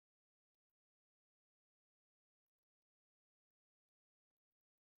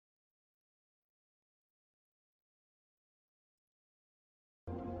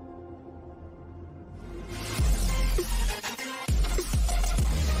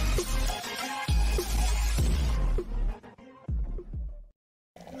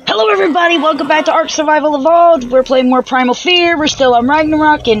everybody, welcome back to Ark Survival Evolved. We're playing more Primal Fear. We're still on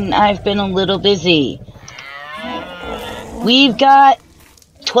Ragnarok, and I've been a little busy. We've got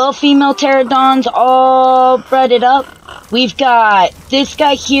 12 female pterodons all breaded up. We've got this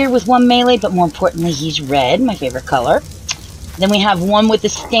guy here with one melee, but more importantly, he's red, my favorite color. Then we have one with a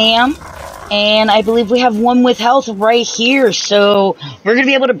stam, and I believe we have one with health right here. So we're going to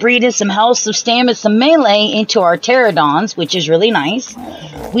be able to breed in some health, some stam, and some melee into our pterodons, which is really nice.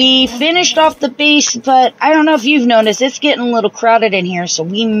 We finished off the base, but I don't know if you've noticed, it's getting a little crowded in here, so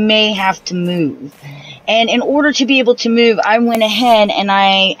we may have to move. And in order to be able to move, I went ahead and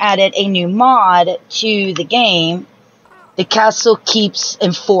I added a new mod to the game, the Castle Keeps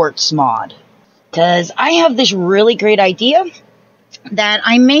and Forts mod. Because I have this really great idea that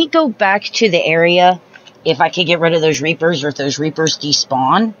I may go back to the area if I could get rid of those Reapers, or if those Reapers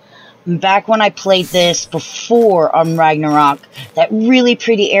despawn. Back when I played this before on Ragnarok, that really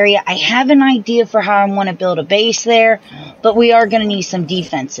pretty area, I have an idea for how I want to build a base there, but we are going to need some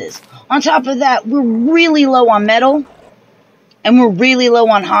defenses. On top of that, we're really low on metal, and we're really low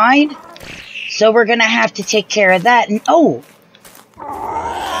on hide, so we're going to have to take care of that. And oh,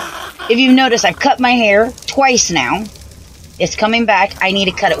 if you've noticed, I've cut my hair twice now. It's coming back. I need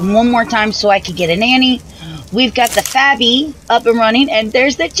to cut it one more time so I can get a nanny. We've got the Fabby up and running, and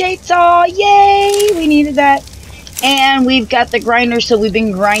there's the chainsaw. Yay! We needed that. And we've got the grinder, so we've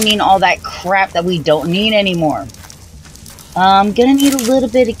been grinding all that crap that we don't need anymore. I'm gonna need a little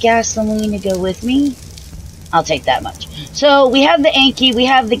bit of gasoline to go with me. I'll take that much. So we have the Anki, we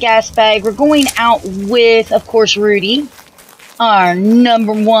have the gas bag. We're going out with, of course, Rudy, our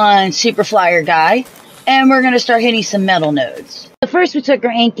 #1 super flyer guy. And we're going to start hitting some metal nodes. So first we took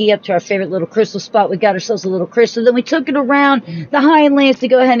our Anki up to our favorite little crystal spot. We got ourselves a little crystal. Then we took it around the highlands to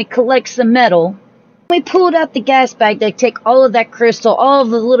go ahead and collect some metal. We pulled out the gas bag to take all of that crystal, all of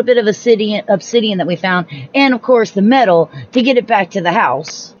the little bit of obsidian that we found, and of course the metal, to get it back to the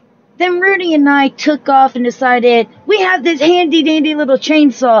house. Then Rudy and I took off and decided, we have this handy dandy little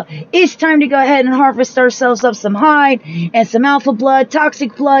chainsaw. It's time to go ahead and harvest ourselves up some hide and some alpha blood,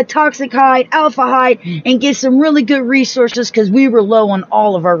 toxic hide, alpha hide, and get some really good resources because we were low on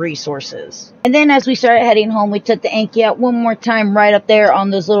all of our resources. And then as we started heading home, we took the Anki out one more time right up there on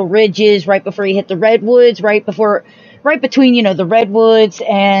those little ridges right before you hit the redwoods, right between, you know, the redwoods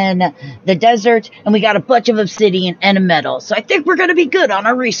and the desert, and we got a bunch of obsidian and a metal. So I think we're going to be good on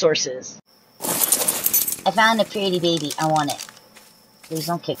our resources. I found a pretty baby. I want it. Please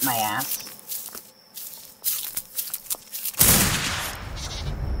don't kick my ass.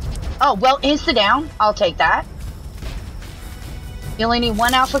 Oh, well, insta-down. I'll take that. You only need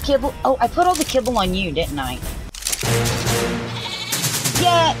one alpha kibble. Oh, I put all the kibble on you, didn't I?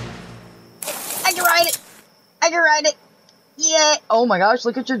 Yeah! I can ride it! I can ride it. Yeah. Oh my gosh,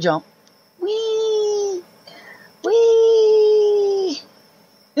 look at your jump. Whee! Whee!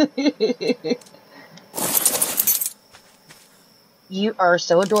 You are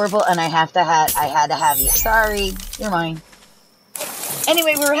so adorable, and I had to have you. Sorry, you're mine.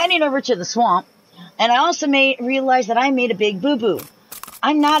 Anyway, we were heading over to the swamp, and I also realized that I made a big boo-boo.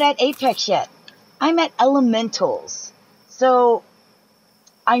 I'm not at Apex yet. I'm at Elementals. So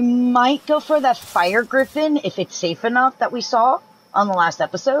I might go for that fire Griffin if it's safe enough that we saw on the last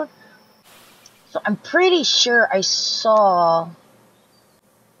episode. So I'm pretty sure I saw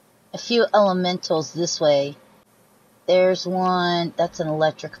a few elementals this way. There's one, that's an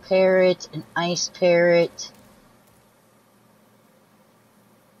electric parrot, an ice parrot.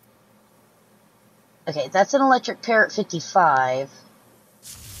 Okay, that's an electric parrot 55,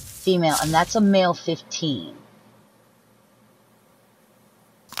 female, and that's a male 15.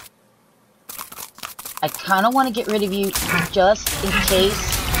 I kind of want to get rid of you just in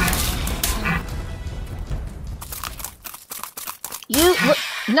case.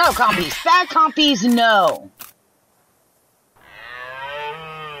 No, compies. Bad compies, no.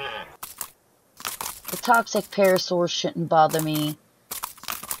 The toxic parasaurs shouldn't bother me.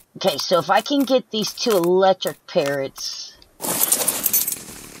 Okay, so if I can get these 2 electric parrots,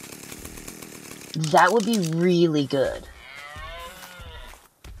 that would be really good.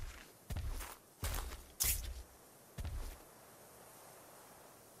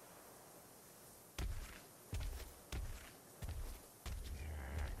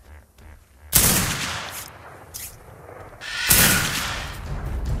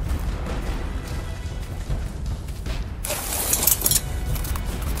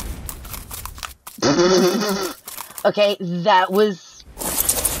 Okay, that was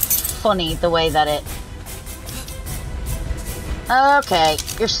funny the way that it... Okay,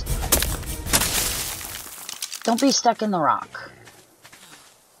 don't be stuck in the rock.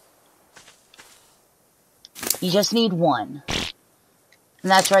 You just need one.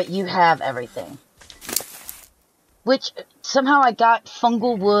 And that's right, you have everything. Which, somehow I got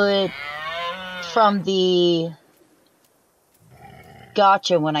fungal wood from the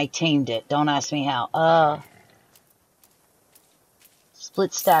gotcha when I tamed it. Don't ask me how.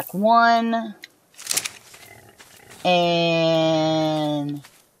 Split stack 1. And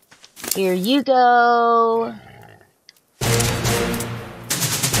here you go.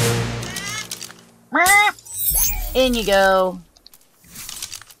 In you go.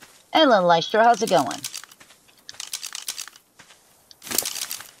 Hey, little Lystro, how's it going?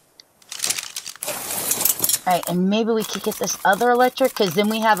 Alright, and maybe we could get this other electric, because then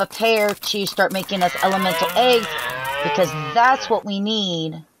we have a pair to start making us elemental eggs, because that's what we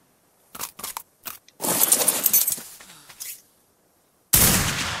need.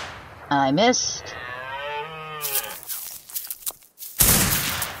 I missed.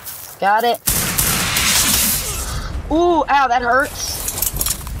 Got it. Ooh, ow, that hurts.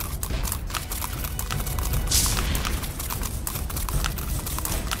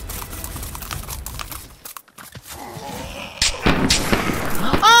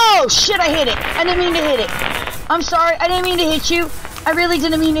 Oh, shit, I hit it. I didn't mean to hit it. I'm sorry, I didn't mean to hit you. I really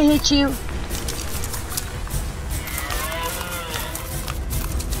didn't mean to hit you.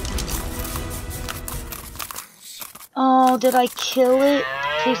 Oh, did I kill it?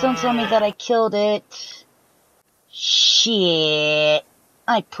 Please don't tell me that I killed it. Shit.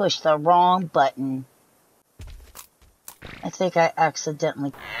 I pushed the wrong button. I think I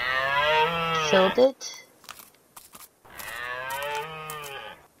accidentally killed it.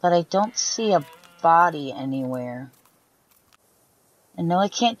 But I don't see a body anywhere. And no, I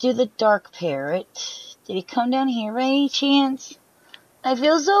can't do the dark parrot. Did he come down here by any chance? I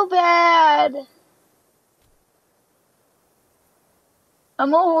feel so bad.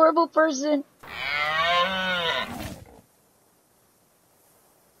 I'm a horrible person.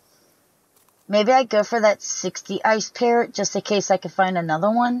 Maybe I go for that 60 ice parrot just in case I can find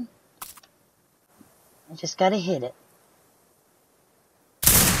another one. I just gotta hit it.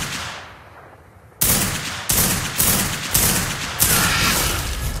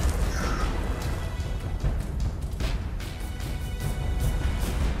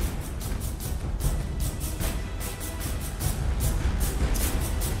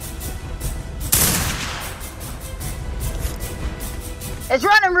 It's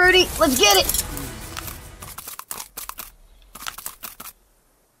running, Rudy. Let's get it.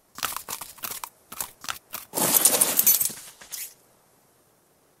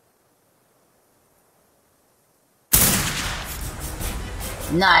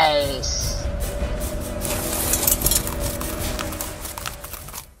 Nice.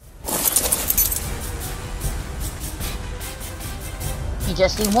 You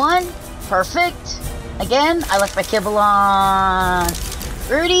just need one. Perfect. Again, I left my kibble on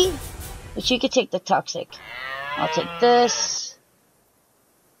Rudy, but you could take the toxic. I'll take this.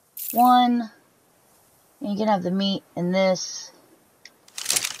 One. You can have the meat and this.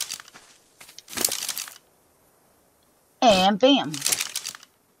 And bam.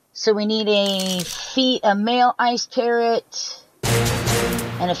 So we need a male ice parrot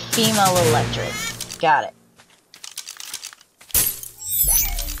and a female electric. Got it.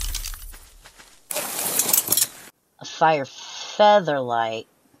 A fire featherlight.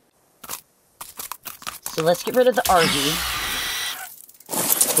 So let's get rid of the RG,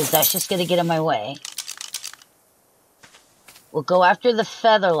 because that's just going to get in my way. We'll go after the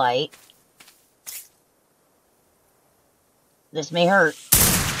featherlight. This may hurt.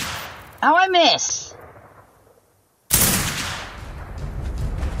 Ow, I miss!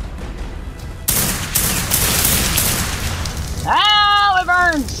 Ow, it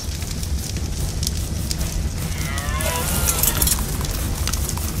burns!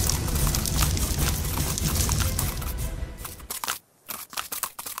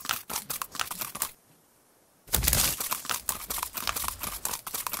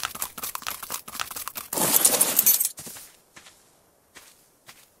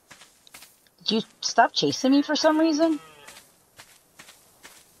 Did you stop chasing me for some reason?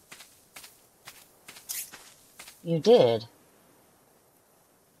 You did.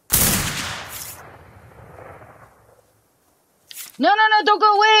 No, no, no, don't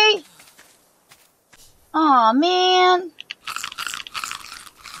go away! Aw, man.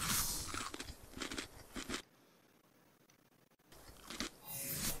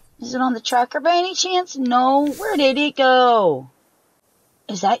 Is it on the tracker by any chance? No. Where did it go?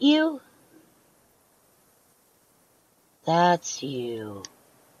 Is that you? That's you.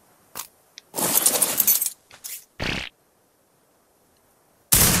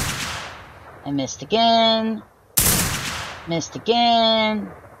 I missed again. Missed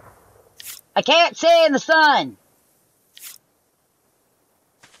again. I can't see in the sun.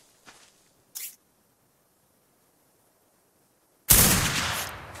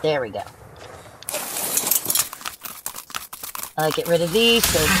 There we go. Get rid of these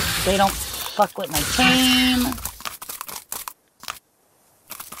so they don't fuck with my tame.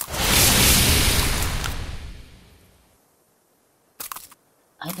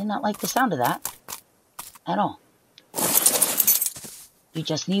 I did not like the sound of that at all. You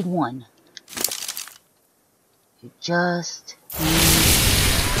just need one. You just need...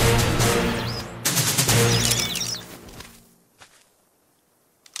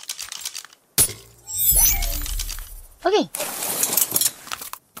 Okay.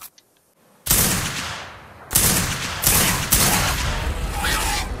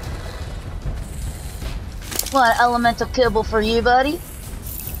 What elemental kibble for you, buddy?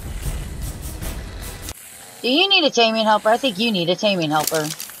 Do you need a taming helper? I think you need a taming helper.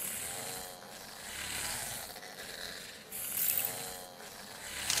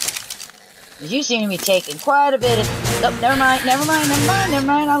 You seem to be taking quite a bit of... Oh, never mind.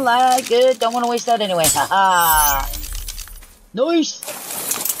 I lied. Good. Don't want to waste that anyway. Haha. Nice.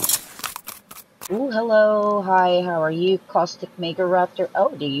 Ooh, hello. Hi, how are you? Caustic Mega Raptor.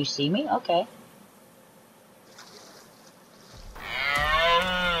 Oh, do you see me? Okay.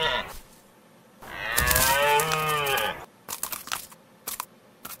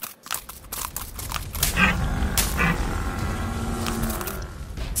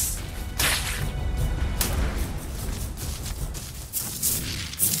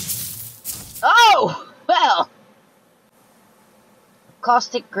 Oh! Well!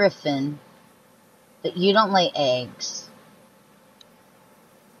 Caustic Griffin. But you don't lay eggs.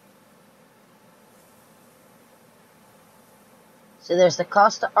 So there's the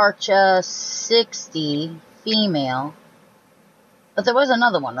Costa Archa 60 female. But there was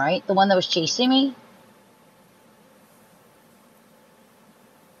another one, right? The one that was chasing me?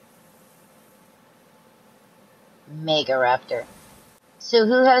 Mega Raptor. So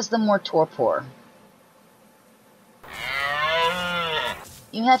who has the more torpor?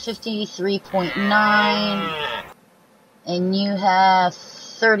 You have 53.9. And you have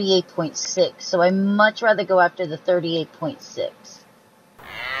 38.6. So I'd much rather go after the 38.6.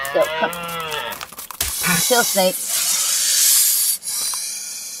 So, come. Kill snake.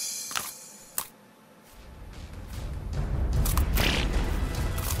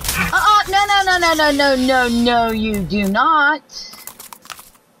 No, you do not.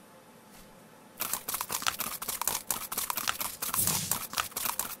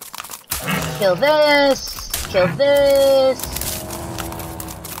 Kill this. Kill this.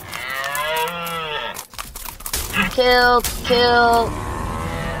 Kill.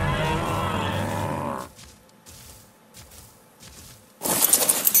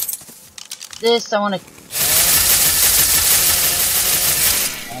 This, I want to...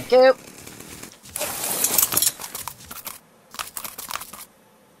 Thank you.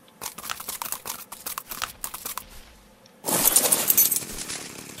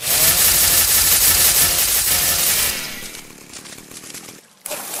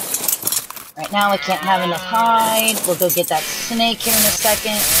 Right now I can't have enough hide. We'll go get that snake here in a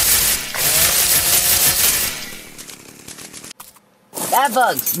second. Bad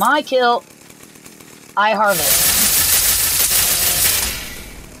bugs, my kill. I harvest.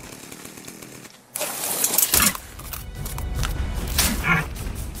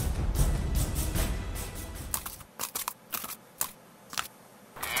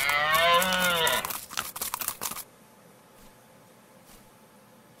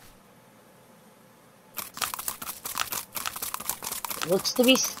 It looks to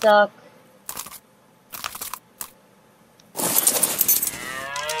be stuck.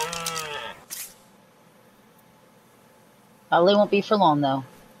 Probably won't be for long, though.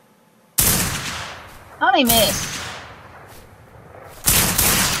 How'd I miss?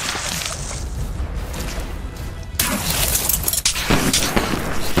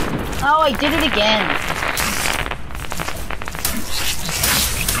 Oh, I did it again.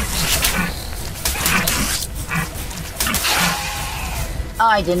 Oh,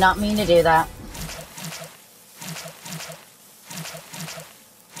 I did not mean to do that.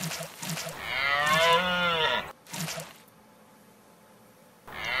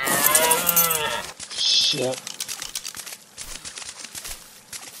 Shit.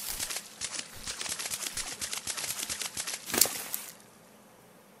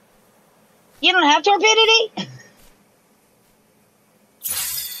 You don't have torpidity?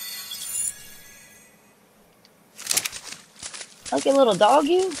 Like a little dog,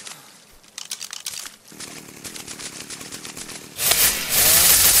 you?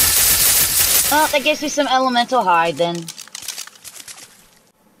 Well, that gives me some elemental hide then. What's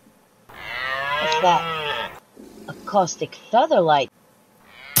that? A caustic featherlight.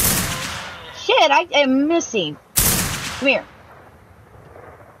 Shit, I am missing. Come here.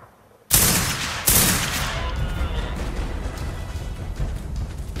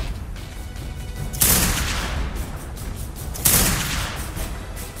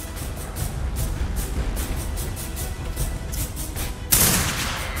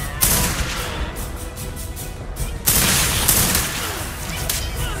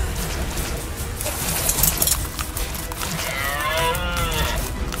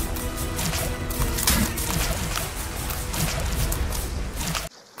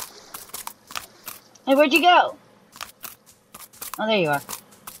 Hey, where'd you go? Oh, there you are.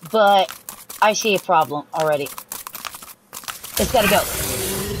 But I see a problem already. It's gotta go.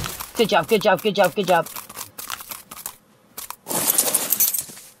 Good job, good job, good job, good job.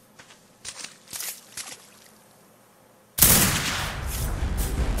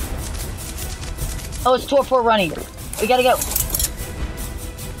 Oh, it's torpor running. We gotta go.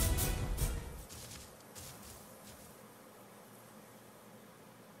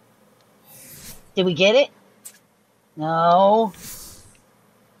 Did we get it? No.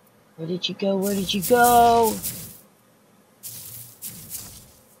 Where did you go? Where did you go?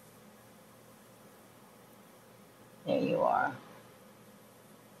 There you are.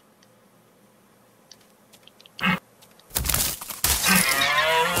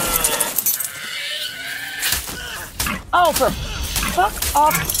 Oh, for fuck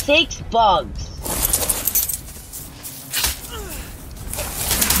off sakes, bugs.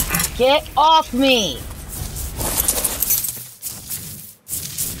 Get off me!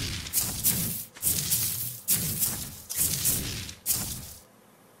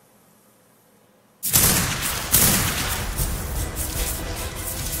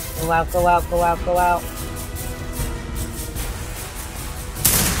 Go out, go out, go out, go out.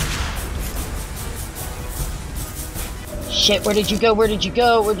 Shit, where did you go? Where did you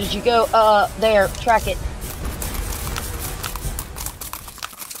go? Where did you go? There, track it.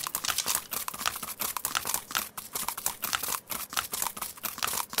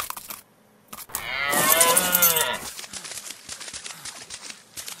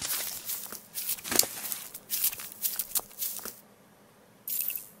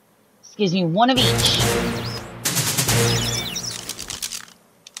 Gives me one of each.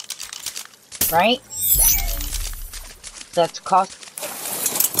 Right? That's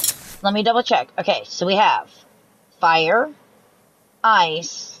cost. Let me double check. Okay, so we have fire,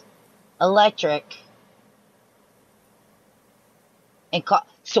 ice, electric, and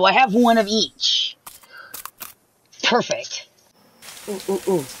so I have one of each. Perfect. Ooh, ooh,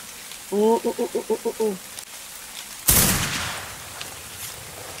 ooh. Ooh, ooh, ooh, ooh, ooh, ooh.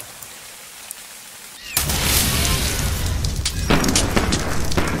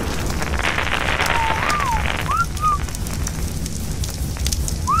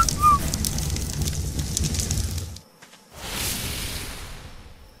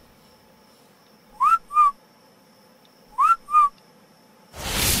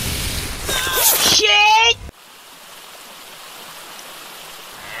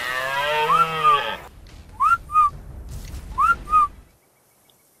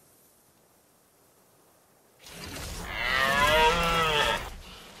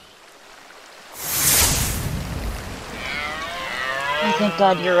 Thank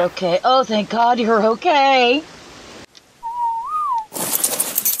God you're okay. Oh, thank God you're okay.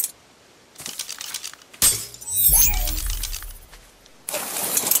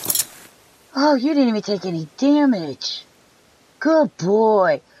 Oh, you didn't even take any damage. Good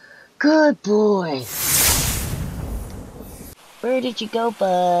boy. Good boy. Where did you go,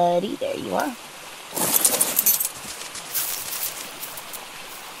 buddy? There you are.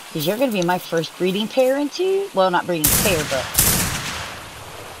 Because you're going to be my first breeding pair into... Well, not breeding pair, but...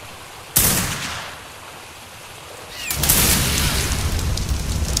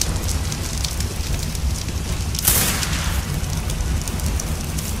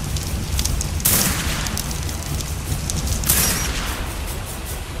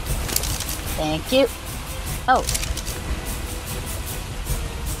 Thank you. Oh.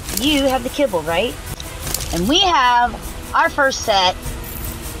 You have the kibble, right? And we have our first set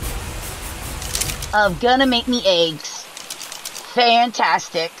of Gonna Make Me Eggs.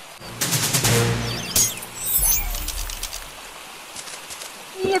 Fantastic.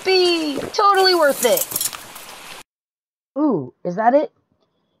 Yippee! Totally worth it. Ooh, is that it?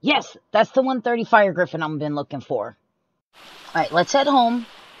 Yes, that's the 130 fire griffin I've been looking for. Alright, let's head home.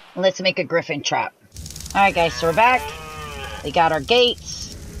 Let's make a griffin trap. Alright guys, so we're back. We got our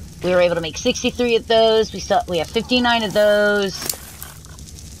gates. We were able to make 63 of those. We have 59 of those.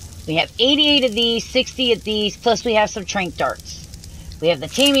 We have 88 of these, 60 of these, plus we have some trank darts. We have the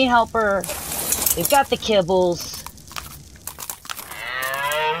taming helper. We've got the kibbles.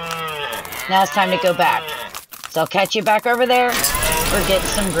 Now it's time to go back. So I'll catch you back over there. We're getting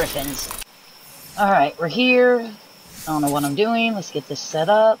some griffins. Alright, we're here. I don't know what I'm doing. Let's get this set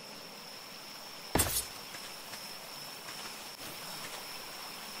up.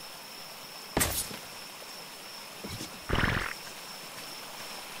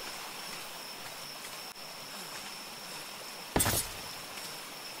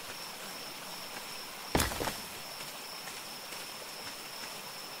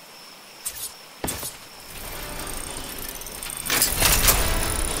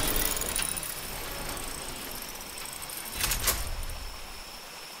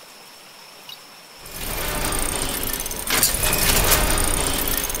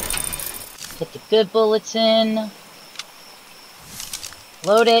 Put the good bullets in.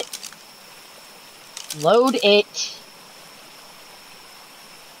 Load it. Load it.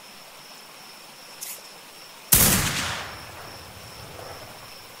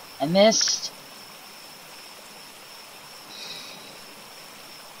 I missed.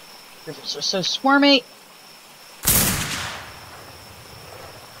 Griffins are so swarmy.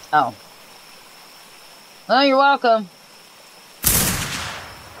 Oh. Well, you're welcome.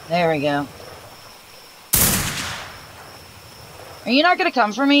 There we go. Are you not going to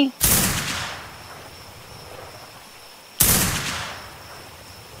come for me?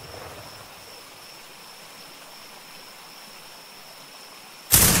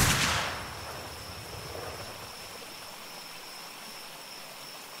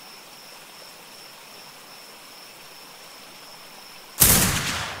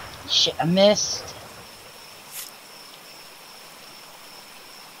 Shit, I missed.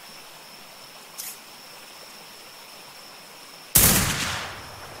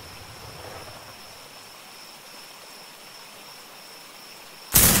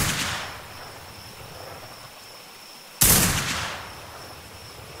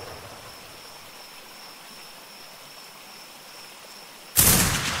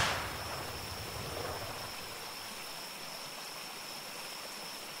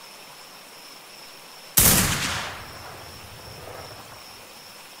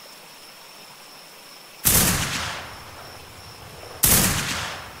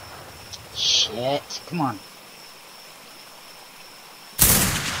 Shit, come on.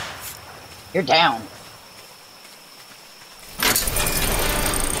 You're down.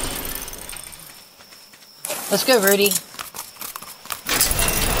 Let's go, Rudy.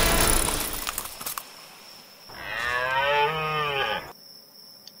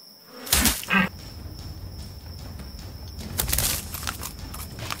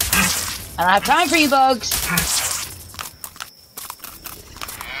 I don't have time for you, bugs.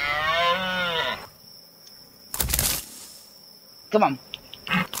 Come on.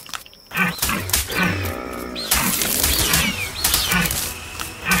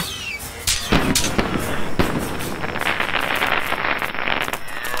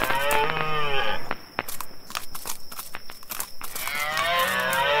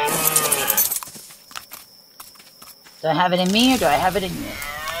 Do I have it in me or do I have it in you?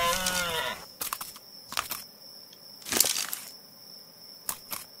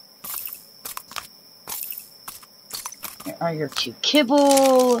 Here are your 2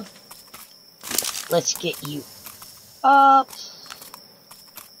 kibble. Let's get you up.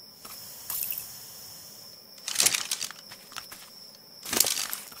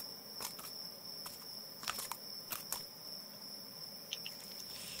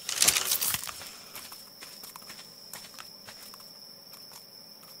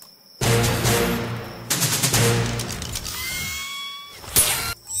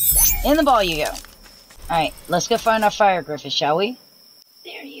 In the ball you go. Alright, let's go find our fire griffin, shall we?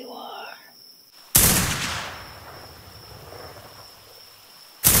 There you are.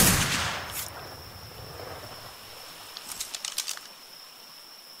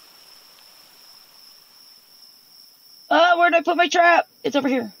 Oh, where did I put my trap? It's over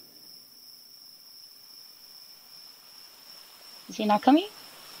here. Is he not coming?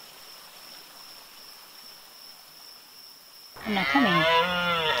 I'm not coming.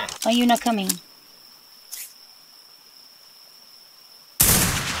 Why are you not coming?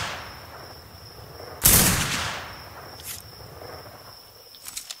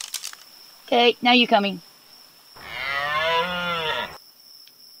 Okay, now you coming.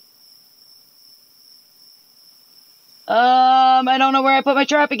 I don't know where I put my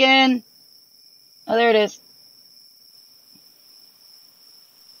trap again. Oh, there it is.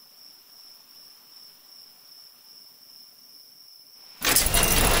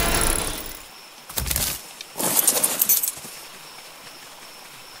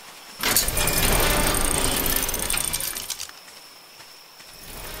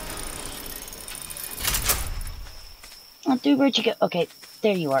 dude, where'd you go? Okay,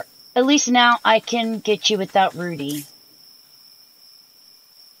 there you are. At least now I can get you without Rudy.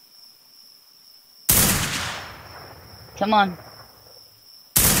 Come on.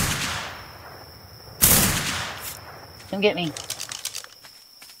 Come get me.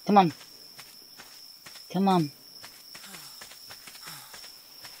 Come on. Come on.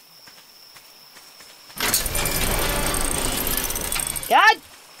 God!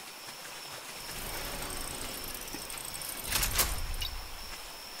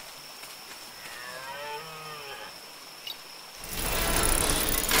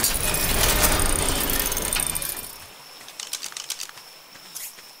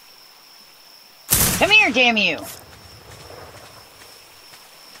 Come here, damn you!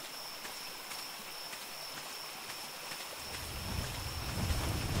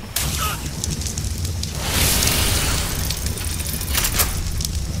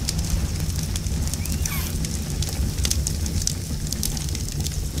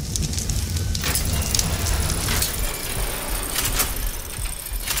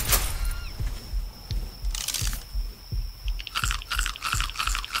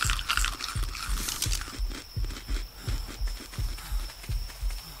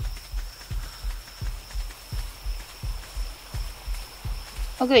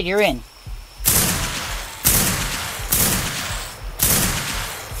 Oh good, you're in.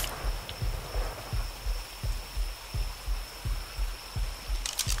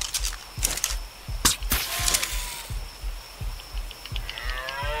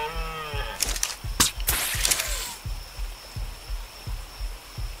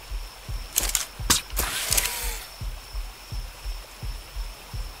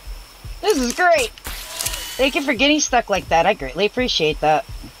 This is great! Thank you for getting stuck like that. I greatly appreciate that.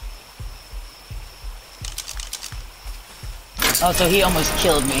 Oh, so he almost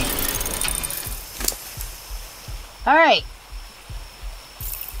killed me. Alright.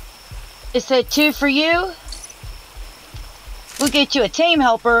 It said 2 for you. We'll get you a tame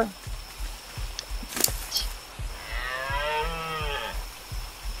helper.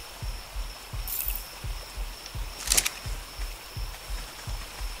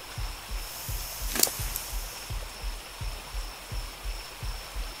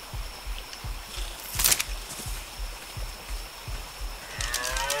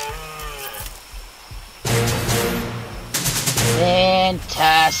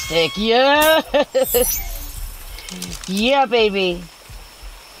 Fantastic. Yes. Yeah, baby.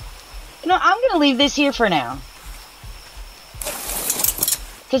 You know, I'm going to leave this here for now.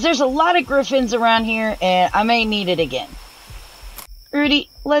 Because there's a lot of griffins around here, and I may need it again. Rudy,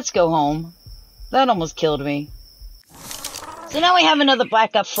 let's go home. That almost killed me. So now we have another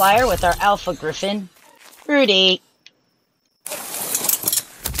black up flyer with our alpha griffin. Rudy.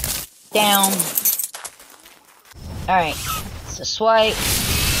 Down. Alright. So swipe.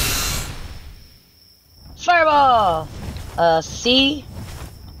 Fireball! C.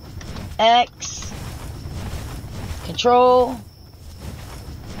 X. Control.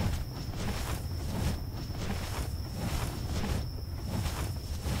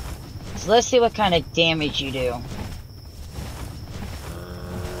 So let's see what kind of damage you do.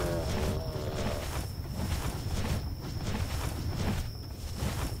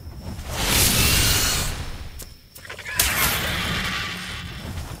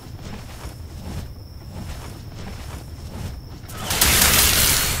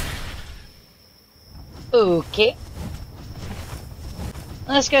 Okay.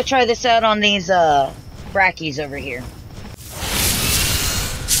 Let's go try this out on these brackies over here.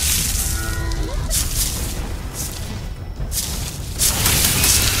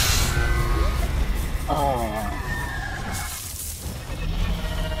 Oh.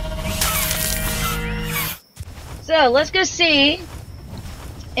 So let's go see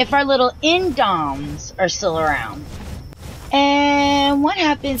if our little indoms are still around. And what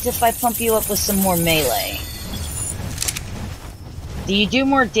happens if I pump you up with some more melee? Do you do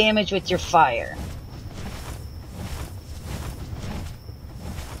more damage with your fire?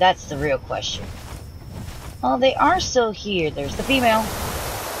 That's the real question. Well, they are still here. There's the female.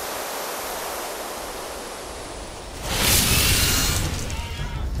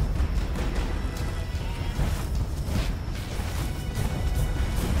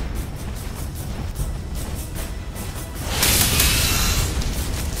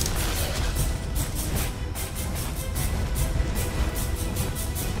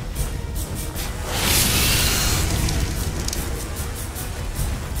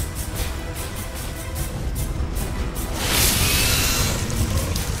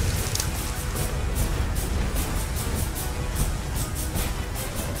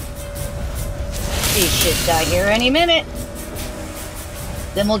 She should die here any minute.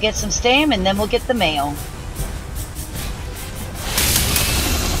 Then we'll get some stam, and then we'll get the mail.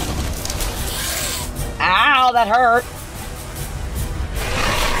 Ow, that hurt.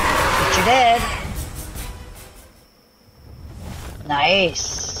 But you're dead.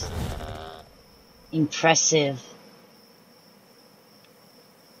 Nice. Impressive.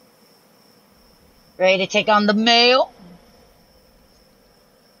 Ready to take on the mail?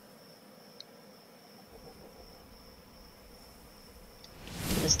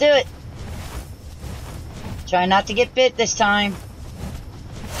 Let's do it. Try not to get bit this time.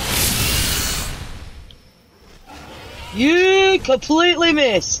 You completely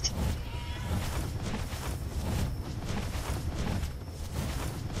missed.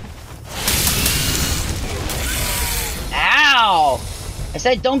 Ow! I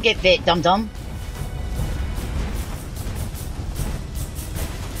said don't get bit, dum-dum.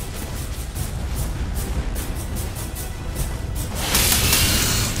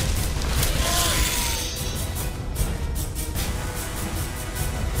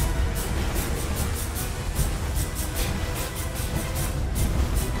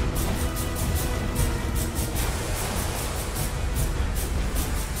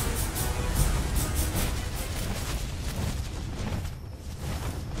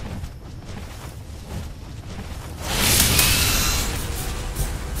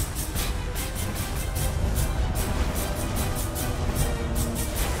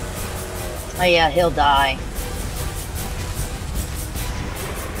 Oh yeah, he'll die.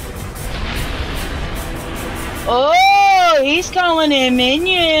 Oh, he's calling in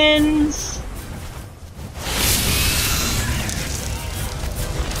minions.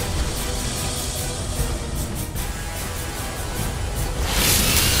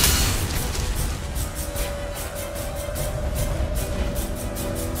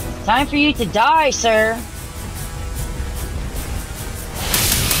 Time for you to die, sir.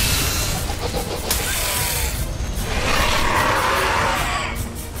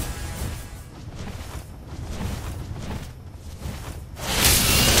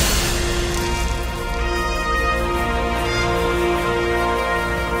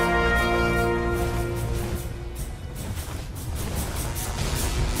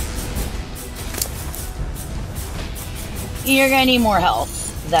 You're gonna need more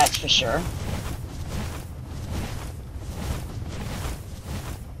health, that's for sure.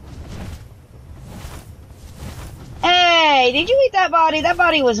 Hey, did you eat that body? That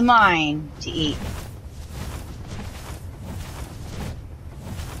body was mine to eat.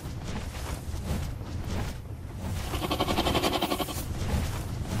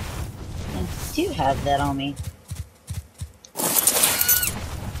 I do have that on me.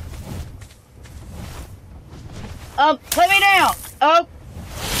 Oh, put me down! Oh,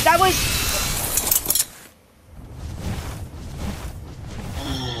 that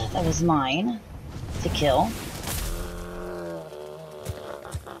was mine to kill.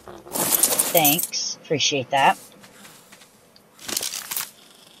 Thanks, appreciate that.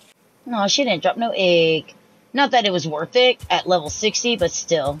 No, she didn't drop no egg. Not that it was worth it at level 60, but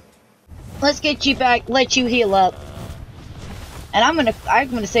still. Let's get you back, let you heal up. And I'm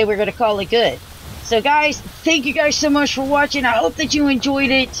gonna say we're gonna call it good. So guys, thank you guys so much for watching. I hope that you enjoyed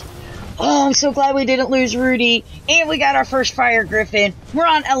it. Oh, I'm so glad we didn't lose Rudy. And we got our first fire Griffin. We're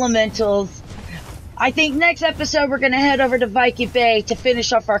on elementals. I think next episode we're going to head over to Viking Bay to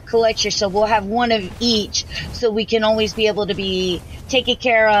finish off our collection. So we'll have one of each. So we can always be able to be taken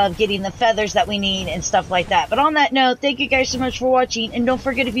care of, getting the feathers that we need and stuff like that. But on that note, thank you guys so much for watching. And don't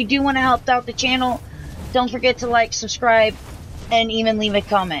forget, if you do want to help out the channel, don't forget to like, subscribe, and even leave a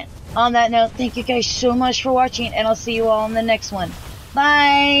comment. On that note, thank you guys so much for watching, and I'll see you all in the next one.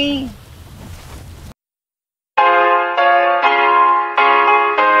 Bye!